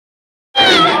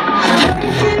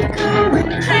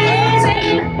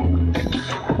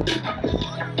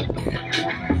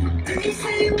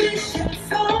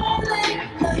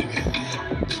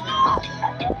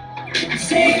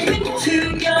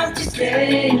want to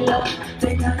stay in love.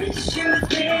 They got issues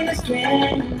with us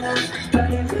getting us, but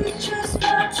we just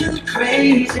got too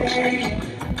crazy.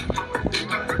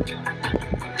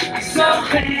 So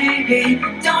baby,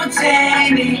 don't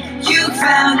take me. You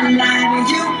found a line and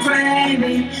you pray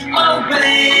me. Oh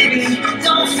baby,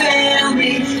 don't fail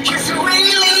me. Cause you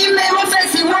really made my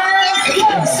fancy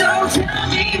work. So tell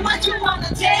me what you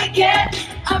wanna take it.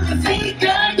 I'm your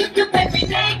vegan, you can make me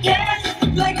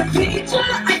naked. Like a feature,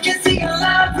 I can see your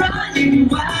love running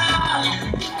wild.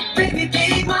 Baby,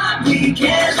 be my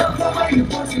weekend. Love the way you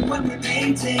want me when we're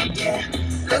painting, yeah.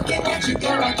 Looking at you,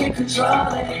 girl, I can't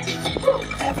control it.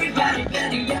 Everybody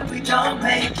betting that we don't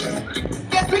make it.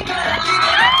 Guess we gotta leave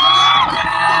it up to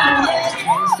now.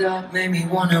 Can't stop, made me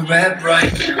wanna rap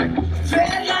right now.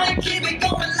 Red light, keep it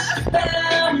going,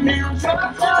 lifestyle now.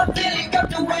 Dropped off, filling up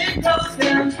the windows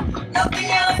down. Nothing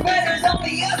else matters,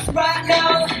 only us right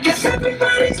now. Guess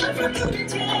everybody's looking through the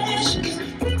dishes.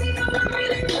 Baby, all I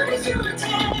really want is your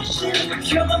attention.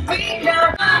 You're my beat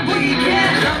now, my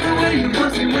weekend. Love the way you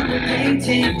want me when we're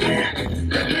painting, yeah.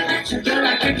 Looking at you, girl, I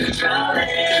can't control it.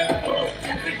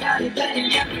 Everybody betting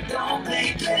that we don't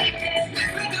make it.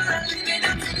 We gonna leave it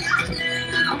up to you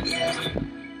now, yeah.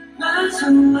 Miles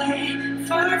away,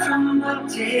 far from what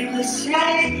they will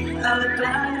say about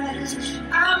us.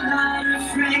 I'm not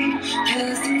afraid,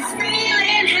 cause this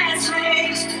feeling has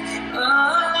changed. Oh,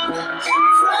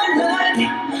 from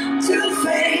nothing to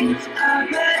fame, I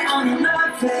bet on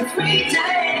love every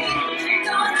day.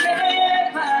 Don't care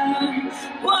about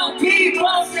what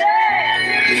people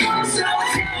say. So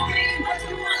tell me what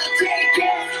you wanna take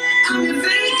it. I'm your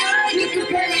vegan, you can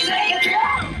pay me later.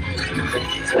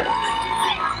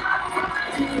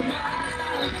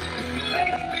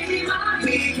 Baby, my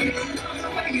weekend. The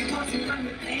way you want to run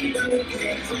the pain to it.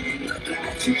 Looking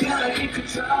at you, girl, I can't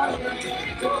control it.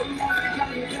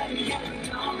 Everybody betting that we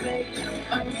don't make it.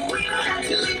 We don't have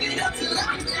to leave it up to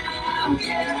lockdown,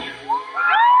 yeah.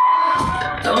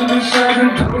 Don't be shy,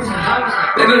 don't close the house.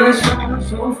 Baby, let's roll on the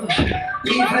sofa.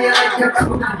 Leave how you like that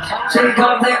cool. Take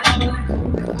off that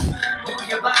move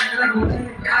your body like a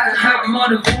wave. I just have them on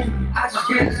the way. I just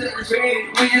can't sit and trade.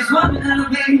 We just want to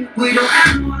elevate. We don't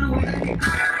ever want to wait.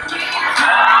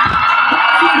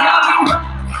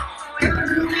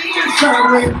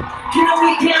 You know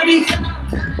we can't be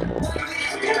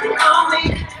on me.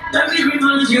 Let me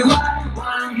remind you why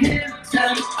I'm here.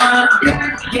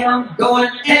 I'm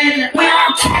going in. We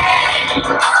don't care.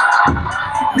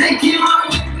 Make you my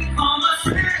way with all my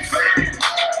friends.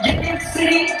 Yeah,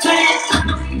 city trends.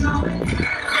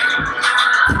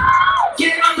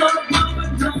 Get on the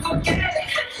moment, don't forget.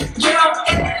 Get on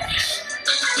it.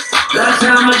 Last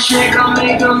time I shake, I'll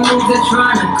make a move that's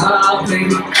trying to call,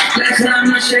 baby. Last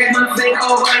time I shake my face,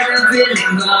 oh, I got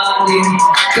feeling godly.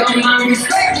 Come on,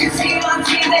 respect, you see my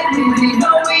team, that really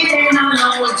know it, and I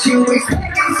know what you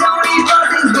expect. So many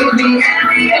buzzings with me,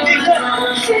 every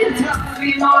other shit, tough,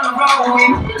 we on the road, we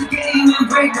win the game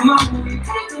and break them up. We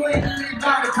take away the lip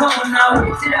by the cold, now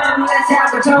mix it up, let's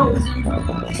have a toast.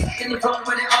 In the front,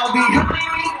 but it all behind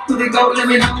me. Put the goal,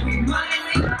 let me know, remind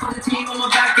me. Put the team on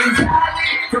my back entirely.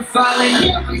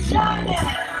 Profiling every shot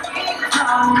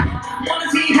wanna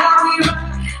see how we rock.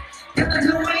 Got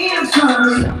the way I'm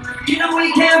sorry. You know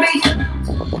we can't be.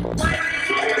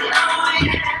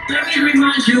 Let me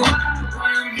remind you why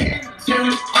I'm here. Till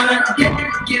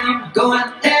I'm going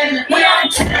in. We are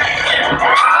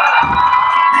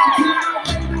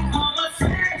all my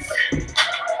friends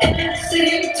in the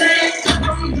city.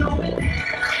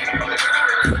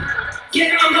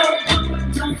 Get on the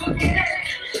don't forget.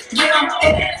 Get on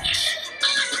it.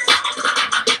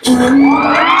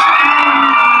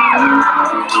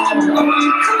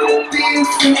 Could be a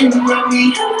thing when we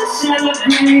have a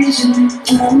celebration.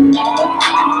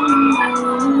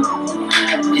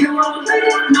 You already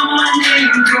know my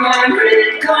name, girl. I'm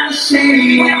really gonna say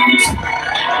it.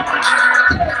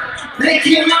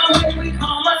 Making my way with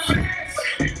all my friends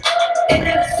in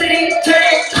the city.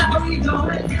 How we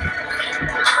doing?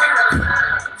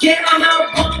 Get on the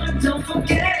one, don't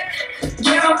forget.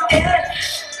 Get on it.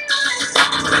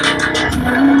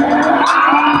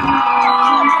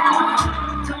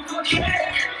 Don't forget,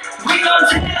 we gon'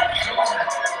 take it.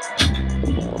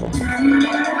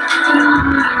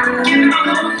 Get on,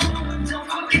 don't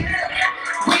forget,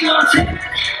 we gon' take it.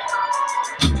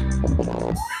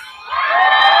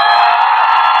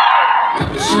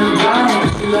 Shine bright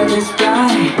like the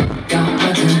sky, got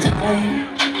nothing to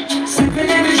hide. Sipping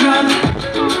every drop.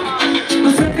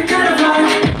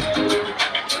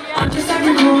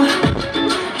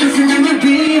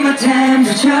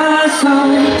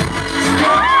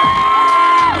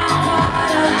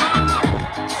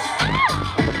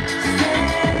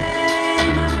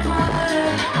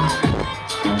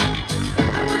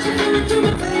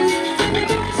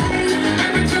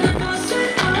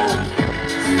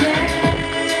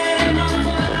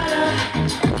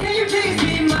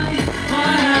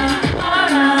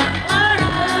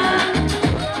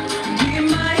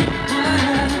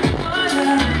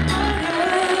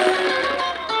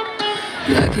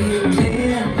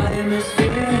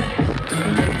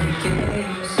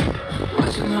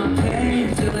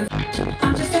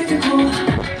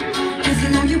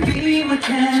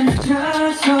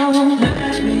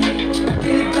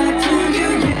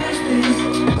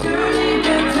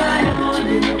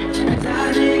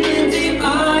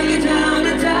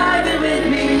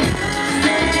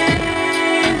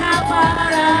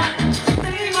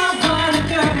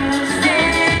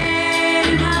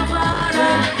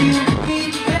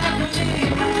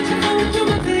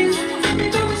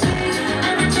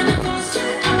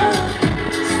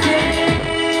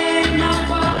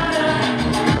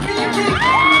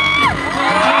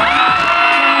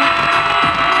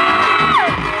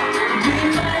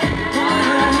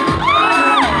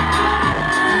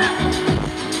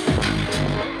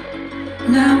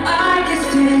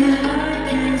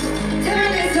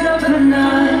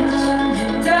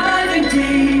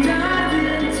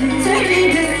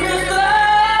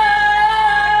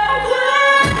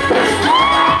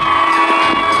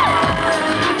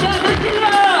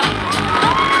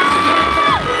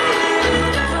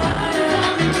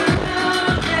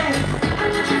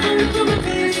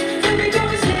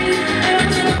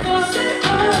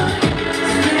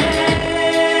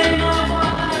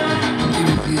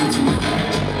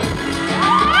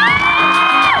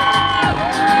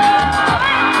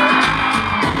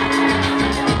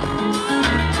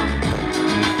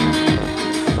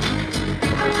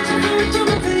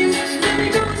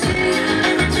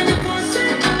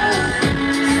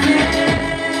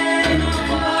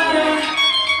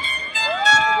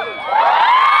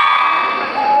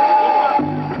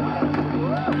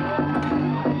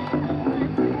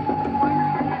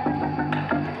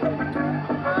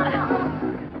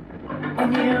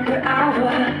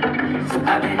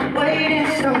 I've been waiting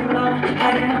so long,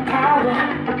 had enough power.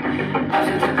 I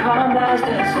feel the calm as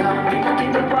the sun,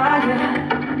 breaking the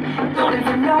wire. Don't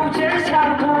even know just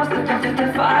how close to come to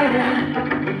the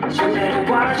fire. So better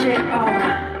watch it all.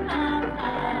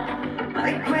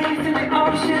 Like waves in the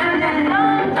ocean, and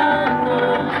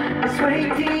it's way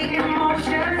the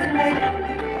emotions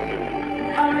lately.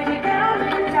 Already down,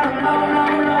 down low,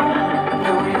 low, low.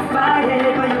 Know you fight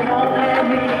it, but you won't let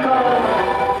me go.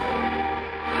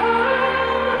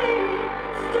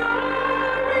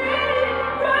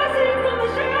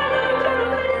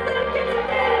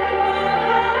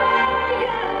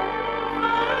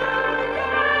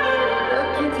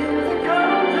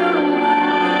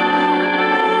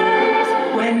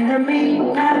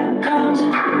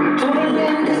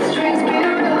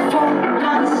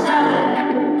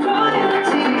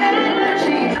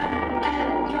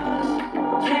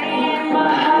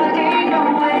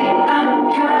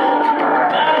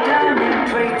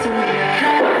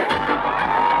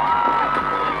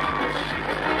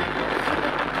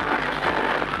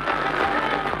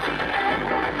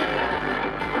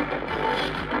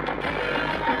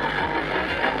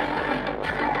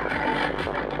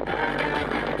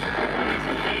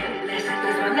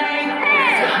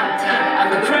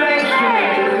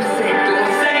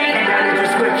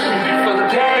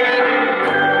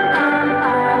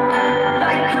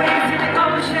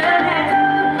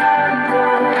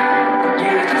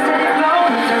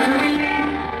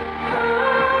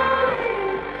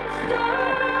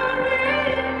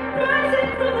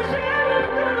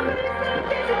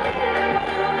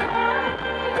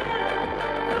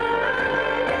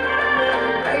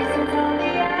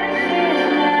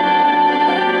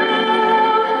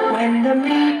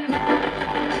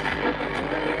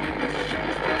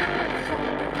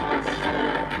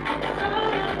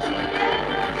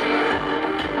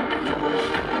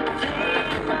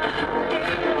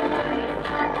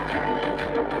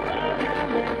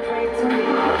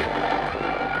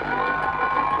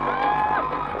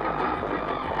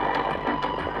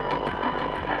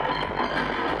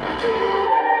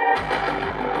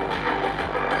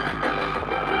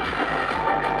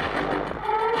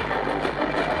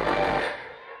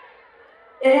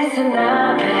 It's a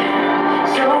nightmare.